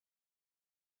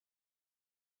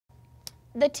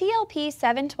The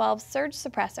TLP712 surge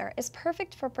suppressor is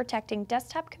perfect for protecting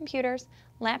desktop computers,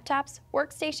 laptops,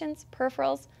 workstations,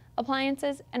 peripherals,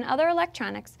 appliances, and other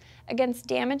electronics against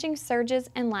damaging surges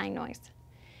and line noise.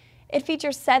 It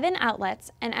features 7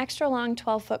 outlets, an extra long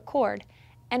 12-foot cord,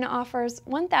 and offers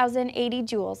 1,080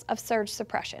 joules of surge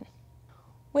suppression.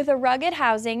 With a rugged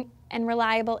housing and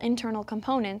reliable internal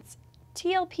components,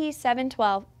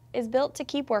 TLP712 is built to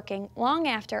keep working long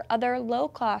after other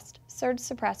low-cost surge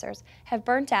suppressors have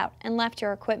burnt out and left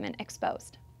your equipment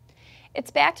exposed.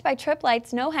 It's backed by Tripp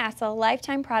Lite's no-hassle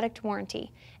lifetime product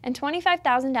warranty and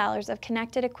 $25,000 of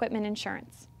connected equipment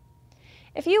insurance.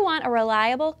 If you want a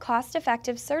reliable,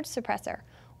 cost-effective surge suppressor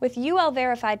with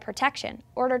UL-verified protection,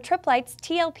 order Tripp Lite's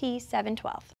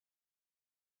TLP712.